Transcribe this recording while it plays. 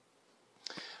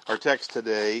Our text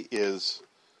today is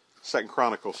 2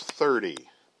 Chronicles 30,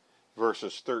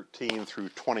 verses 13 through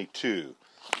 22.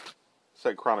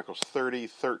 2 Chronicles 30,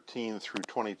 13 through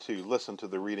 22. Listen to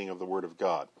the reading of the Word of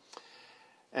God.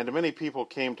 And many people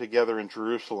came together in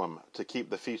Jerusalem to keep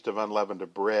the Feast of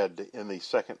Unleavened Bread in the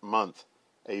second month,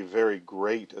 a very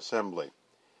great assembly.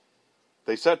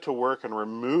 They set to work and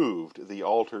removed the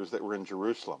altars that were in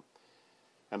Jerusalem,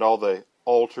 and all the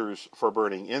altars for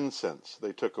burning incense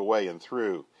they took away and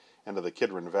threw into the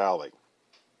Kidron Valley.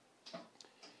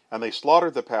 And they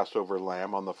slaughtered the Passover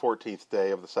lamb on the 14th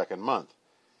day of the second month.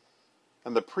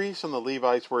 And the priests and the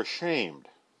Levites were ashamed,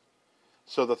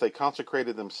 so that they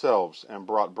consecrated themselves and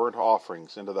brought burnt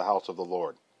offerings into the house of the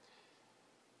Lord.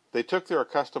 They took their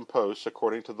accustomed posts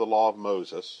according to the law of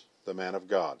Moses, the man of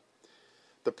God.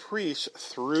 The priests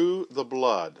threw the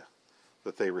blood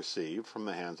that they received from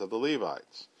the hands of the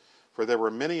Levites, for there were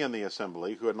many in the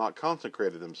assembly who had not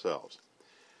consecrated themselves.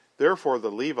 Therefore the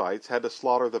Levites had to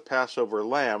slaughter the Passover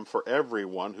lamb for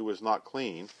everyone who was not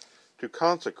clean, to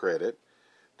consecrate it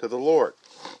to the Lord.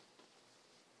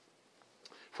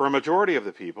 For a majority of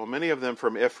the people, many of them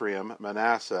from Ephraim,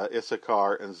 Manasseh,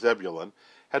 Issachar, and Zebulun,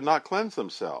 had not cleansed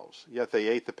themselves, yet they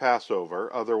ate the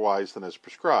Passover otherwise than as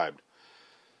prescribed.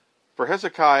 For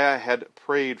Hezekiah had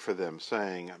prayed for them,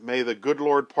 saying, May the good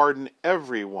Lord pardon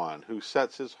everyone who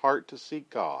sets his heart to seek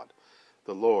God,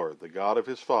 the Lord, the God of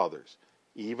his fathers,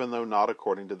 even though not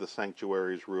according to the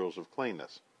sanctuary's rules of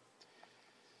cleanness.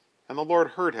 And the Lord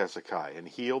heard Hezekiah and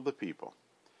healed the people.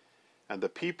 And the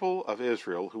people of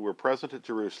Israel who were present at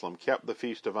Jerusalem kept the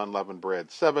Feast of Unleavened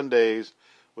Bread 7 days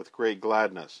with great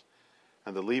gladness.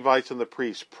 And the Levites and the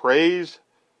priests praised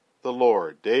the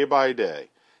Lord day by day,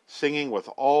 singing with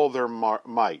all their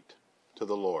might to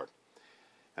the Lord.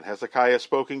 And Hezekiah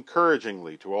spoke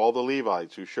encouragingly to all the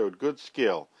Levites who showed good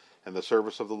skill in the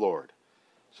service of the Lord.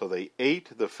 So they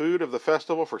ate the food of the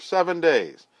festival for 7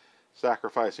 days,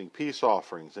 sacrificing peace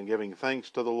offerings and giving thanks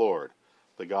to the Lord,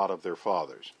 the God of their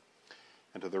fathers.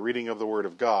 And to the reading of the Word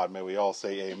of God, may we all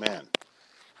say amen.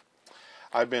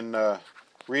 I've been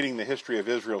reading the history of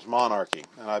Israel's monarchy,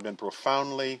 and I've been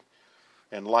profoundly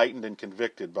enlightened and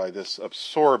convicted by this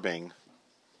absorbing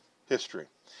history.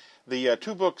 The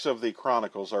two books of the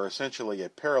Chronicles are essentially a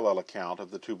parallel account of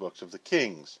the two books of the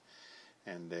Kings.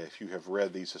 And if you have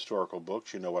read these historical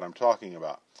books, you know what I'm talking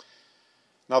about.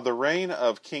 Now, the reign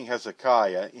of King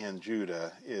Hezekiah in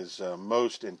Judah is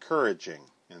most encouraging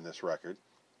in this record,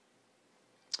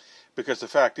 because the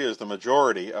fact is the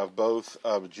majority of both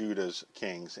of Judah's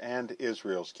kings and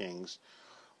Israel's kings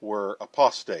were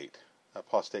apostate.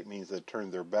 Apostate means they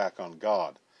turned their back on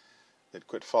God, that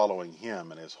quit following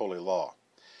him and his holy law.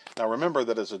 Now remember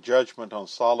that as a judgment on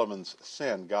Solomon's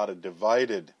sin, God had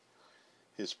divided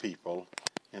his people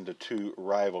into two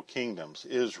rival kingdoms,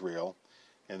 Israel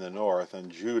in the north and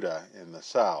Judah in the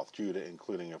south. Judah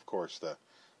including, of course, the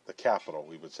capital,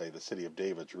 we would say, the city of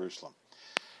David, Jerusalem.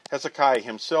 Hezekiah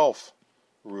himself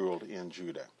ruled in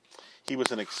Judah. He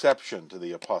was an exception to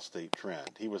the apostate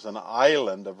trend. He was an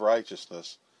island of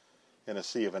righteousness in a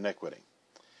sea of iniquity.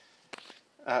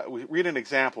 We read an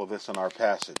example of this in our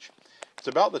passage. It's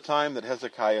about the time that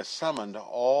Hezekiah summoned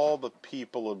all the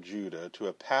people of Judah to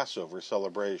a Passover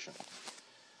celebration.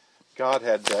 God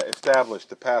had established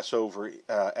the Passover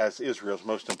as Israel's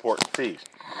most important feast.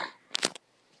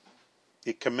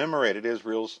 It commemorated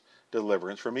Israel's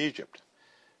deliverance from Egypt,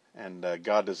 and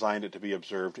God designed it to be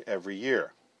observed every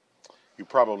year. You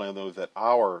probably know that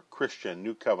our Christian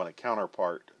New Covenant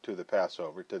counterpart to the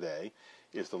Passover today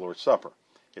is the Lord's Supper.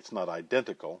 It's not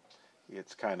identical.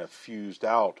 It's kind of fused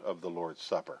out of the Lord's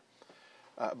Supper.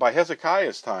 By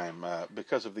Hezekiah's time,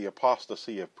 because of the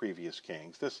apostasy of previous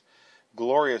kings, this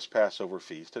glorious Passover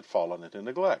feast had fallen into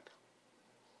neglect.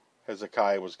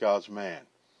 Hezekiah was God's man.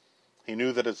 He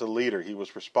knew that as a leader he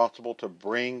was responsible to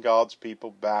bring God's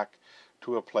people back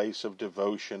to a place of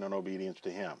devotion and obedience to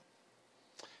him.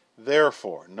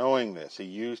 Therefore, knowing this, he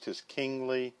used his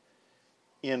kingly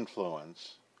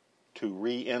influence to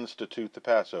reinstitute the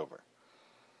Passover.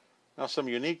 Now, some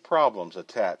unique problems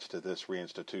attached to this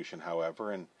reinstitution,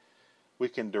 however, and we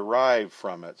can derive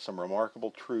from it some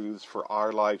remarkable truths for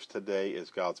our lives today as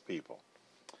God's people.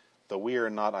 Though we are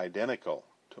not identical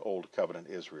to Old Covenant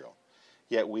Israel,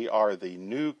 yet we are the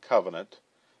New Covenant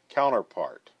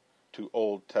counterpart to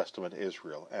Old Testament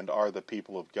Israel and are the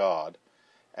people of God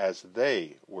as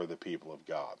they were the people of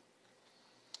God.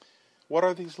 What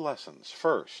are these lessons?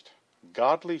 First,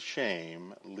 godly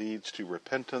shame leads to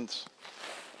repentance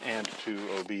and to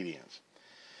obedience.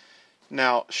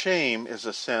 Now, shame is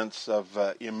a sense of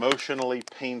emotionally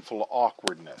painful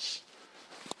awkwardness.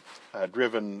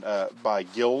 driven by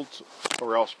guilt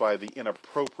or else by the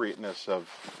inappropriateness of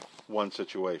one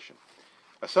situation.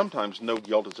 Sometimes no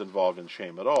guilt is involved in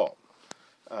shame at all.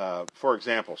 For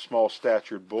example,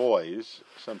 small-statured boys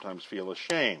sometimes feel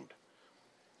ashamed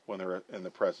when they're in the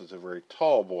presence of very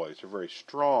tall boys or very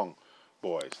strong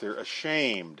boys. They're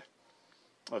ashamed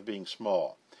of being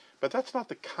small. But that's not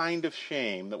the kind of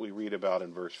shame that we read about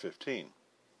in verse 15.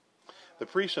 The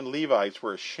priests and Levites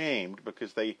were ashamed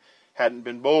because they hadn't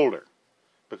been bolder,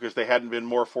 because they hadn't been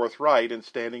more forthright in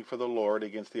standing for the Lord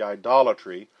against the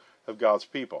idolatry of God's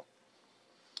people.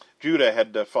 Judah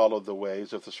had followed the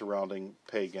ways of the surrounding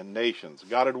pagan nations.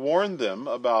 God had warned them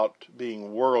about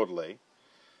being worldly,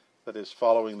 that is,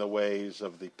 following the ways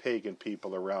of the pagan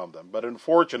people around them. But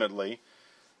unfortunately,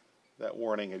 that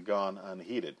warning had gone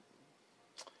unheeded.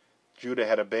 Judah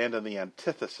had abandoned the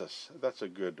antithesis. That's a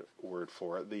good word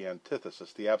for it. The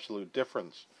antithesis, the absolute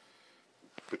difference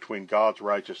between God's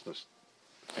righteousness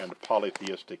and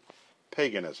polytheistic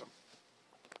paganism.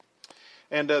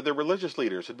 And the religious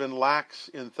leaders had been lax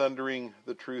in thundering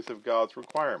the truth of God's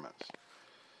requirements.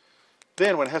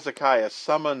 Then when Hezekiah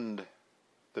summoned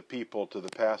the people to the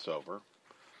Passover,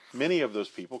 many of those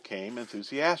people came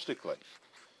enthusiastically.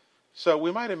 So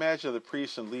we might imagine the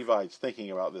priests and Levites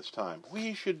thinking about this time.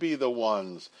 We should be the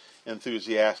ones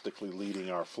enthusiastically leading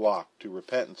our flock to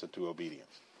repentance and to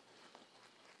obedience.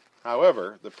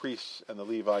 However, the priests and the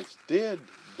Levites did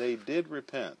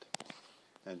repent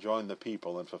and join the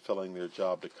people in fulfilling their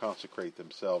job to consecrate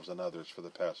themselves and others for the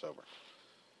Passover.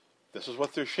 This is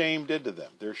what their shame did to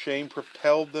them. Their shame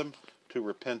propelled them to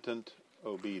repentant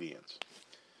obedience.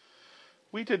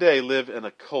 We today live in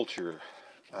a culture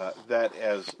that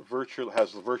has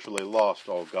virtually lost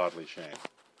all godly shame.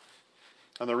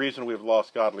 And the reason we've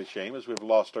lost godly shame is we've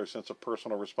lost our sense of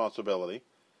personal responsibility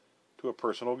to a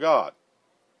personal God,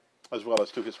 as well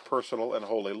as to his personal and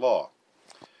holy law.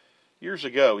 Years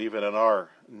ago, even in our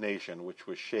nation, which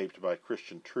was shaped by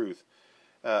Christian truth,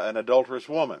 an adulterous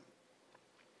woman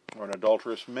or an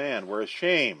adulterous man were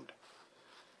ashamed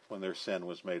when their sin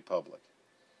was made public.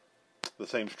 The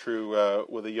same is true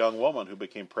with a young woman who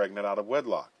became pregnant out of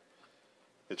wedlock.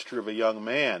 It's true of a young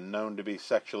man known to be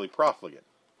sexually profligate.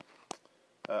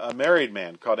 A married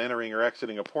man caught entering or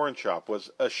exiting a porn shop was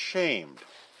ashamed.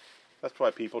 That's why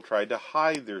people tried to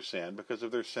hide their sin, because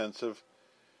of their sense of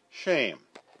shame.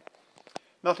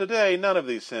 Now today, none of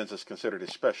these sins is considered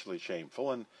especially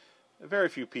shameful, and very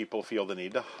few people feel the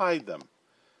need to hide them.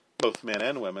 Both men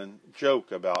and women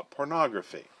joke about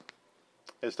pornography,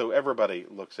 as though everybody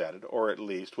looks at it, or at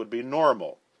least would be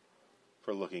normal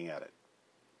for looking at it.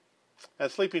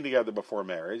 And sleeping together before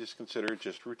marriage is considered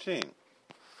just routine.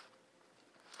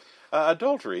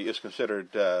 Adultery is considered,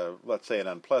 let's say, an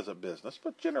unpleasant business,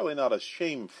 but generally not a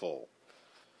shameful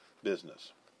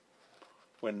business.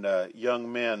 When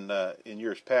young men in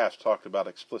years past talked about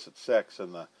explicit sex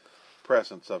in the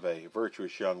presence of a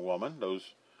virtuous young woman,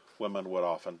 those women would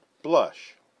often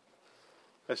blush.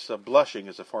 This blushing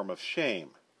is a form of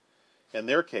shame. In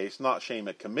their case, not shame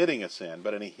at committing a sin,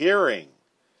 but in hearing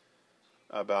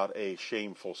about a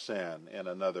shameful sin in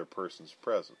another person's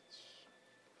presence.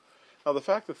 Now, the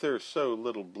fact that there is so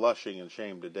little blushing and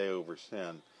shame today over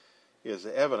sin is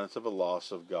evidence of a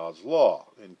loss of God's law,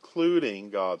 including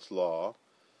God's law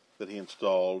that he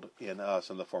installed in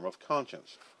us in the form of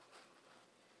conscience.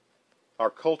 Our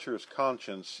culture's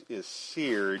conscience is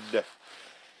seared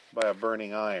by a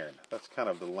burning iron. That's kind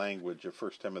of the language of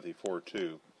 1 Timothy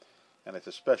 4:2, and it's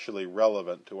especially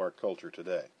relevant to our culture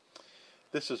today.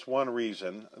 This is one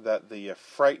reason that the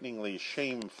frighteningly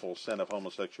shameful sin of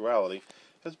homosexuality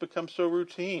has become so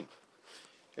routine.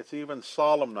 It's even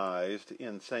solemnized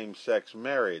in same-sex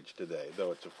marriage today,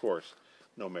 though it's, of course,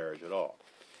 no marriage at all.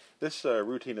 This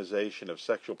routinization of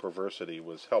sexual perversity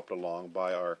was helped along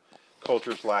by our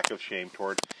culture's lack of shame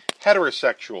toward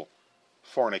heterosexual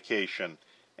fornication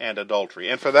and adultery,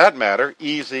 and for that matter,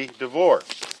 easy divorce.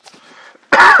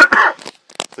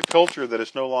 The culture that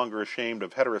is no longer ashamed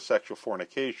of heterosexual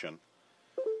fornication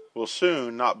will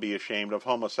soon not be ashamed of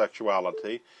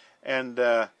homosexuality, and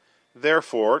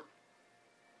therefore,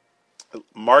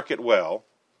 mark it well,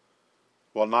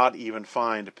 will not even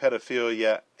find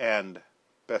pedophilia and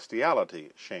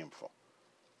bestiality shameful.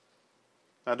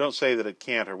 Now, don't say that it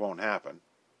can't or won't happen.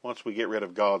 Once we get rid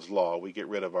of God's law, we get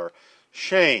rid of our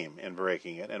shame in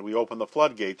breaking it, and we open the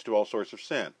floodgates to all sorts of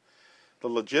sin. The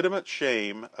legitimate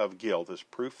shame of guilt is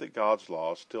proof that God's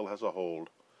law still has a hold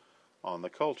on the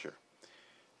culture.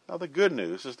 Now, the good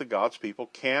news is that God's people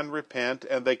can repent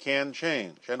and they can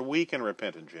change, and we can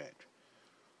repent and change.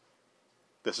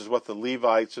 This is what the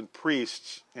Levites and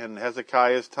priests in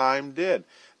Hezekiah's time did.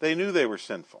 They knew they were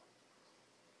sinful.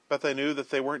 but they knew that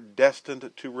they weren't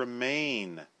destined to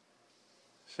remain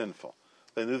sinful.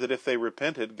 They knew that if they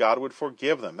repented, God would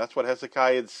forgive them. That's what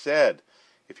Hezekiah had said,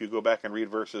 if you go back and read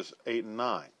verses 8 and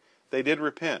 9. They did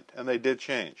repent, and they did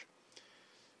change.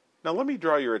 Now let me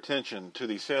draw your attention to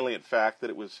the salient fact that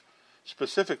it was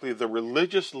specifically the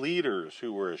religious leaders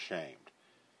who were ashamed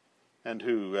and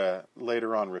who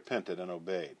later on repented and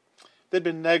obeyed. They'd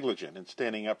been negligent in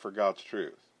standing up for God's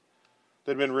truth.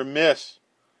 They'd been remiss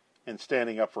in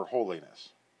standing up for holiness.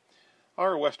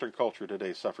 Our Western culture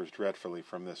today suffers dreadfully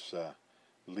from this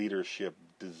leadership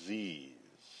disease,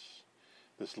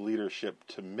 this leadership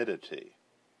timidity,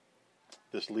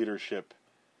 this leadership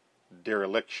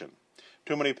dereliction.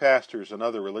 Too many pastors and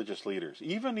other religious leaders,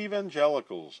 even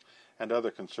evangelicals and other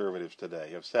conservatives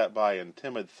today, have sat by in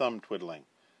timid thumb-twiddling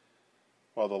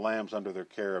while the lambs under their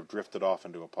care have drifted off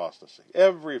into apostasy.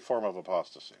 Every form of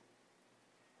apostasy.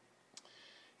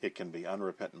 It can be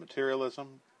unrepentant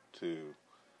materialism to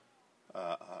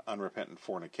unrepentant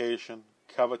fornication,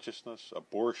 covetousness,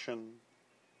 abortion,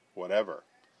 whatever.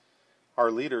 Our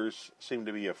leaders seem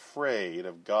to be afraid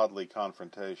of godly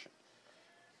confrontation.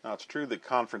 Now, it's true that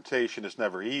confrontation is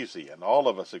never easy, and all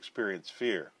of us experience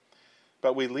fear.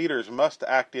 But we leaders must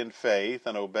act in faith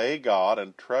and obey God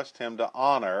and trust Him to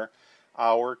honor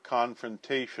our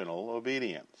confrontational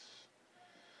obedience.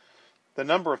 The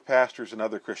number of pastors and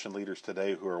other Christian leaders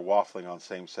today who are waffling on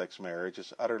same-sex marriage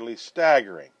is utterly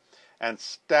staggering and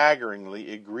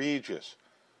staggeringly egregious.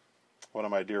 One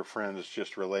of my dear friends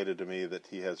just related to me that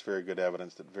he has very good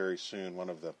evidence that very soon one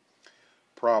of the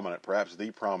prominent, perhaps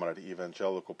the prominent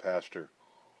evangelical pastor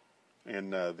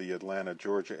in the Atlanta,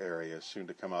 Georgia area is soon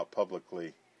to come out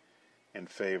publicly in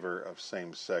favor of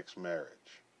same-sex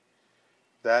marriage.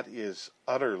 That is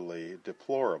utterly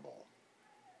deplorable.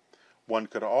 One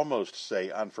could almost say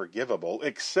unforgivable,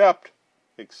 except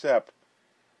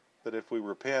that if we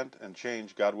repent and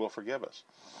change, God will forgive us.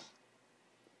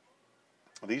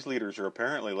 These leaders are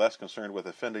apparently less concerned with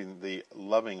offending the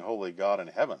loving, holy God in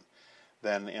heaven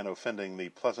than in offending the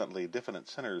pleasantly diffident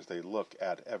sinners they look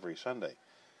at every Sunday.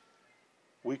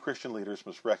 We Christian leaders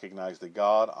must recognize that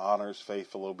God honors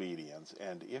faithful obedience,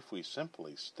 and if we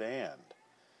simply stand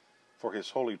for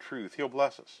His holy truth, He'll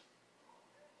bless us.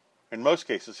 In most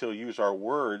cases, He'll use our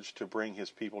words to bring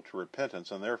His people to repentance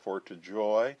and therefore to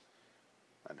joy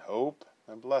and hope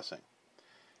and blessing.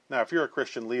 Now, if you're a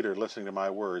Christian leader listening to my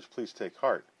words, please take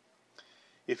heart.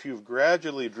 If you've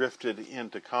gradually drifted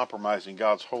into compromising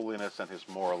God's holiness and His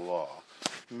moral law,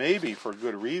 maybe for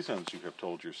good reasons you have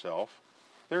told yourself,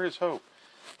 there is hope.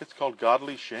 It's called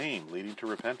godly shame leading to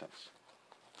repentance.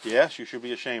 Yes, you should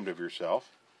be ashamed of yourself.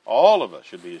 All of us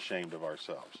should be ashamed of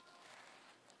ourselves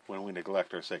when we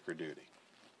neglect our sacred duty.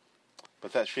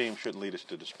 But that shame shouldn't lead us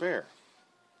to despair.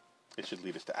 It should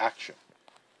lead us to action.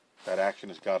 That action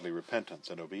is godly repentance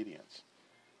and obedience.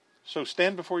 So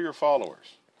stand before your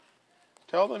followers.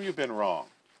 Tell them you've been wrong.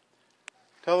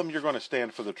 Tell them you're going to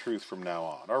stand for the truth from now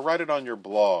on. Or write it on your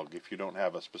blog if you don't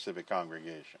have a specific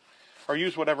congregation. Or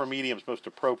use whatever medium is most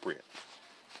appropriate.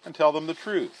 And tell them the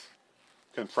truth.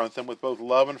 Confront them with both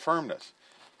love and firmness.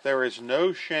 There is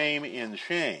no shame in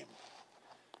shame,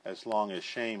 as long as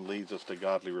shame leads us to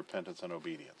godly repentance and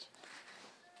obedience.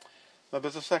 Now,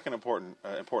 there's a second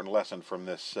important lesson from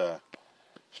this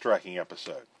striking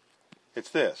episode. It's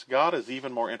this: God is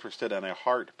even more interested in a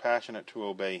heart passionate to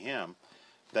obey Him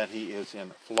than He is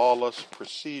in flawless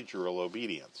procedural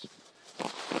obedience.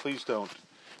 Please don't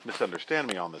misunderstand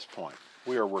me on this point.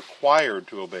 We are required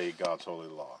to obey God's holy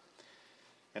law.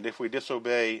 And if we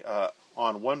disobey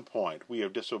on one point, we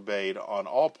have disobeyed on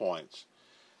all points,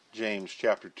 James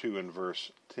chapter 2 and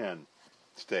verse 10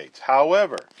 states.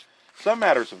 However, some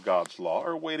matters of God's law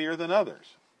are weightier than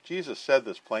others. Jesus said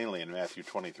this plainly in Matthew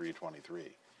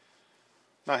 23:23.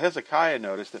 Now Hezekiah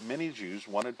noticed that many Jews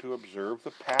wanted to observe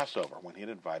the Passover when he had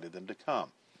invited them to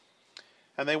come.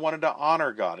 And they wanted to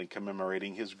honor God in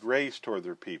commemorating His grace toward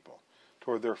their people,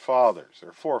 toward their fathers,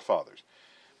 their forefathers.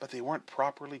 But they weren't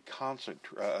properly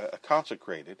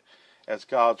consecrated as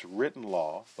God's written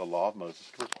law, the law of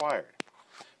Moses, required.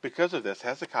 Because of this,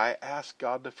 Hezekiah asked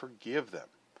God to forgive them.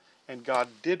 And God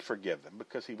did forgive them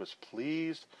because He was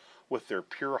pleased with their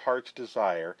pure heart's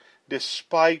desire,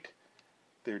 despite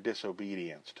their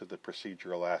disobedience to the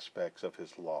procedural aspects of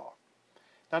His law.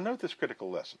 Now note this critical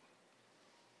lesson.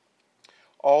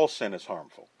 All sin is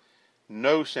harmful.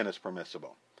 No sin is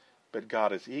permissible. But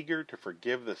God is eager to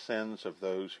forgive the sins of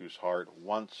those whose heart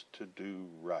wants to do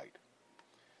right.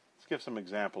 Let's give some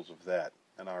examples of that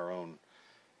in our own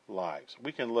lives.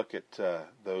 We can look at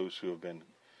those who have been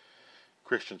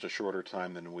Christians a shorter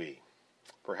time than we,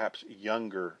 perhaps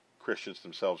younger Christians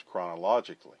themselves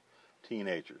chronologically,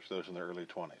 teenagers, those in their early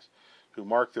 20s, who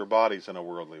mark their bodies in a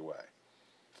worldly way.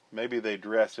 Maybe they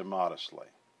dress immodestly.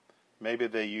 Maybe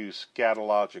they use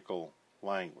scatological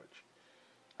language.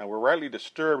 And we're rightly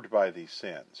disturbed by these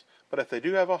sins. But if they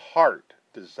do have a heart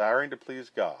desiring to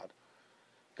please God,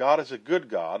 God is a good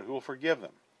God who will forgive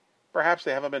them. Perhaps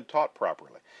they haven't been taught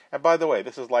properly. And by the way,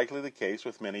 this is likely the case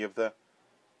with many of the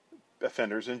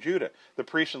offenders in Judah. The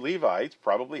priests and Levites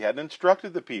probably hadn't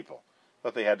instructed the people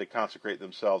that they had to consecrate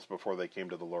themselves before they came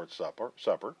to the Lord's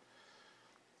Supper.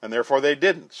 And therefore they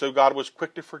didn't. So God was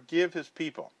quick to forgive his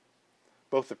people,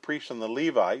 both the priests and the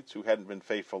Levites who hadn't been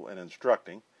faithful in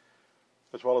instructing,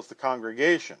 as well as the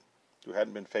congregation who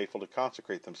hadn't been faithful to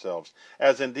consecrate themselves,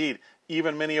 as indeed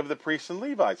even many of the priests and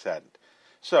Levites hadn't.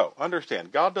 So,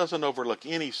 understand, God doesn't overlook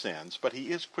any sins, but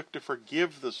he is quick to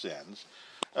forgive the sins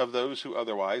of those who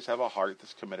otherwise have a heart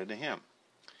that's committed to him.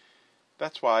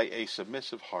 That's why a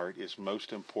submissive heart is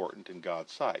most important in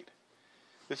God's sight.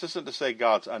 This isn't to say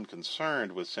God's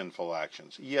unconcerned with sinful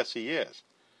actions. Yes, he is.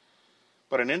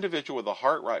 But an individual with a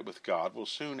heart right with God will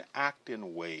soon act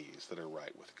in ways that are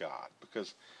right with God,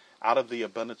 because out of the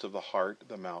abundance of the heart,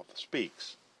 the mouth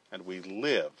speaks, and we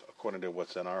live according to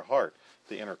what's in our heart,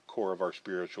 the inner core of our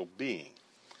spiritual being.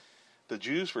 The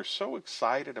Jews were so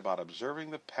excited about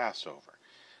observing the Passover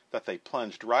that they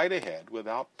plunged right ahead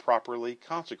without properly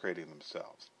consecrating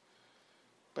themselves.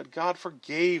 But God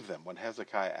forgave them when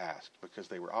Hezekiah asked, because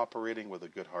they were operating with a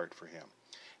good heart for him.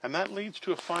 And that leads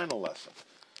to a final lesson.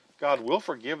 God will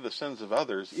forgive the sins of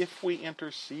others if we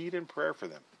intercede in prayer for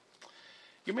them.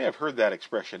 You may have heard that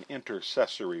expression,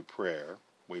 intercessory prayer.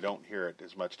 We don't hear it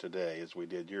as much today as we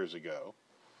did years ago.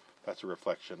 That's a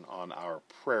reflection on our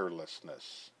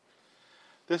prayerlessness.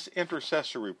 This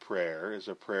intercessory prayer is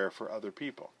a prayer for other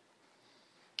people.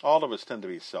 All of us tend to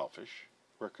be selfish.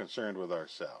 We're concerned with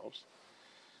ourselves.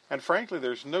 And frankly,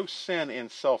 there's no sin in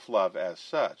self-love as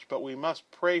such, but we must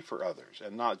pray for others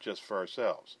and not just for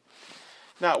ourselves.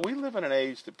 Now, we live in an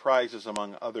age that prizes,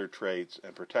 among other traits,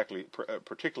 and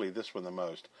particularly this one the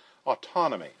most,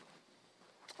 autonomy.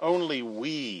 Only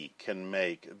we can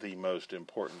make the most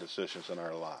important decisions in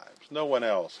our lives. No one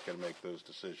else can make those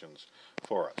decisions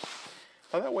for us.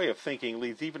 Now, that way of thinking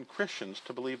leads even Christians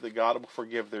to believe that God will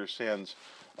forgive their sins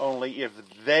only if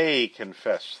they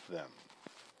confess them.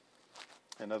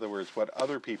 In other words, what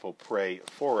other people pray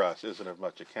for us isn't of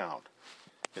much account.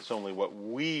 It's only what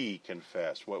we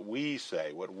confess, what we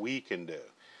say, what we can do.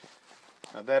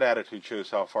 Now, that attitude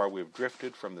shows how far we've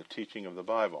drifted from the teaching of the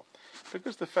Bible.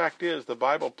 Because the fact is, the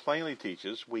Bible plainly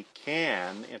teaches we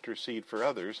can intercede for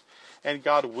others, and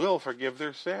God will forgive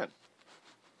their sin.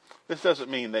 This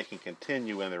doesn't mean they can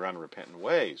continue in their unrepentant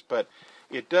ways, but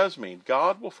it does mean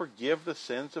God will forgive the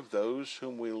sins of those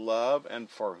whom we love and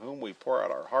for whom we pour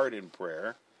out our heart in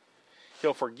prayer.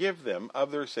 He'll forgive them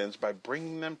of their sins by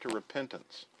bringing them to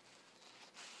repentance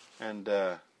and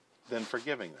then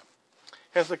forgiving them.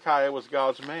 Hezekiah was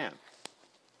God's man.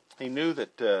 He knew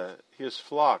that his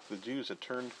flock, the Jews, had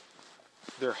turned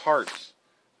their hearts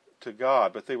to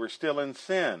God, but they were still in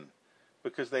sin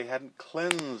because they hadn't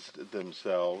cleansed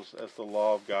themselves as the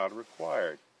law of God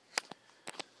required.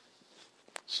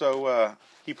 So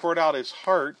he poured out his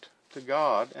heart to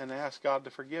God and asked God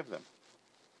to forgive them.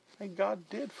 And God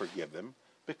did forgive them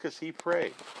because he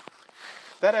prayed.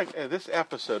 This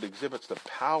episode exhibits the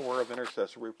power of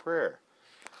intercessory prayer.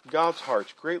 God's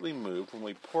heart's greatly moved when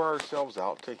we pour ourselves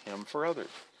out to him for others.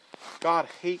 God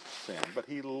hates sin, but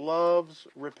he loves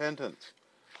repentance.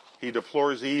 He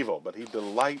deplores evil, but he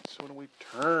delights when we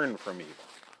turn from evil.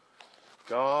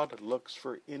 God looks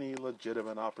for any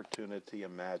legitimate opportunity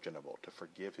imaginable to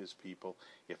forgive his people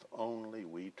if only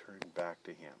we turn back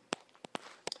to him.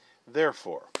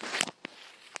 Therefore,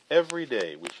 every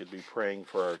day we should be praying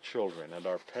for our children and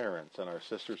our parents and our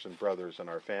sisters and brothers in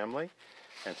our family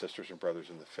and sisters and brothers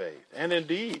in the faith. And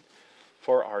indeed,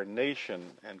 for our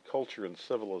nation and culture and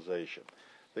civilization,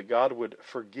 that God would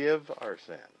forgive our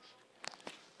sins,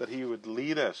 that he would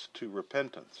lead us to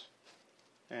repentance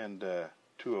and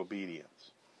to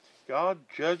obedience. God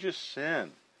judges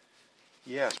sin,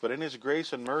 yes, but in his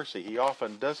grace and mercy, he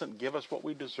often doesn't give us what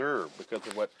we deserve because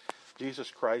of what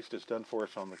Jesus Christ has done for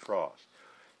us on the cross.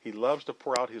 He loves to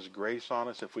pour out his grace on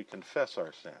us if we confess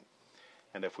our sin.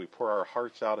 And if we pour our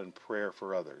hearts out in prayer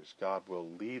for others, God will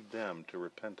lead them to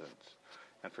repentance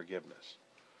and forgiveness.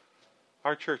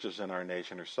 Our churches in our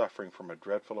nation are suffering from a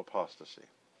dreadful apostasy.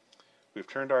 We've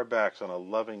turned our backs on a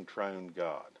loving triune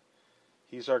God.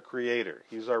 He's our creator.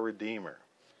 He's our redeemer.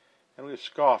 And we've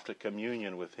scoffed at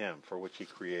communion with him for which he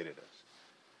created us.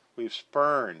 We've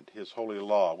spurned his holy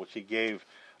law, which he gave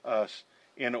us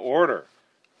in order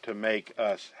to make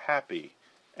us happy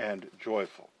and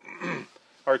joyful.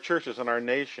 Our churches and our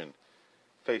nation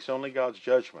face only God's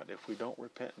judgment if we don't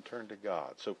repent and turn to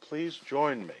God. So please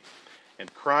join me in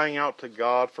crying out to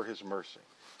God for his mercy.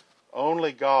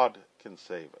 Only God can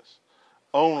save us.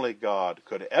 Only God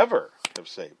could ever have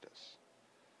saved us.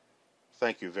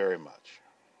 Thank you very much.